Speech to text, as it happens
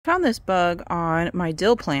Found this bug on my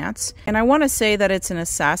dill plants, and I want to say that it's an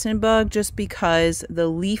assassin bug just because the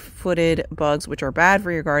leaf-footed bugs, which are bad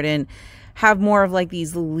for your garden, have more of like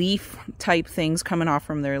these leaf type things coming off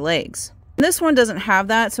from their legs. This one doesn't have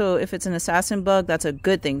that, so if it's an assassin bug, that's a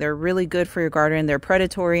good thing. They're really good for your garden. They're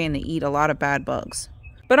predatory and they eat a lot of bad bugs.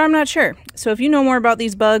 But I'm not sure. So if you know more about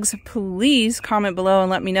these bugs, please comment below and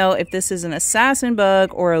let me know if this is an assassin bug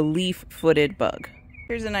or a leaf-footed bug.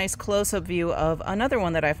 Here's a nice close-up view of another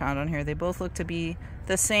one that I found on here. They both look to be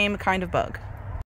the same kind of bug.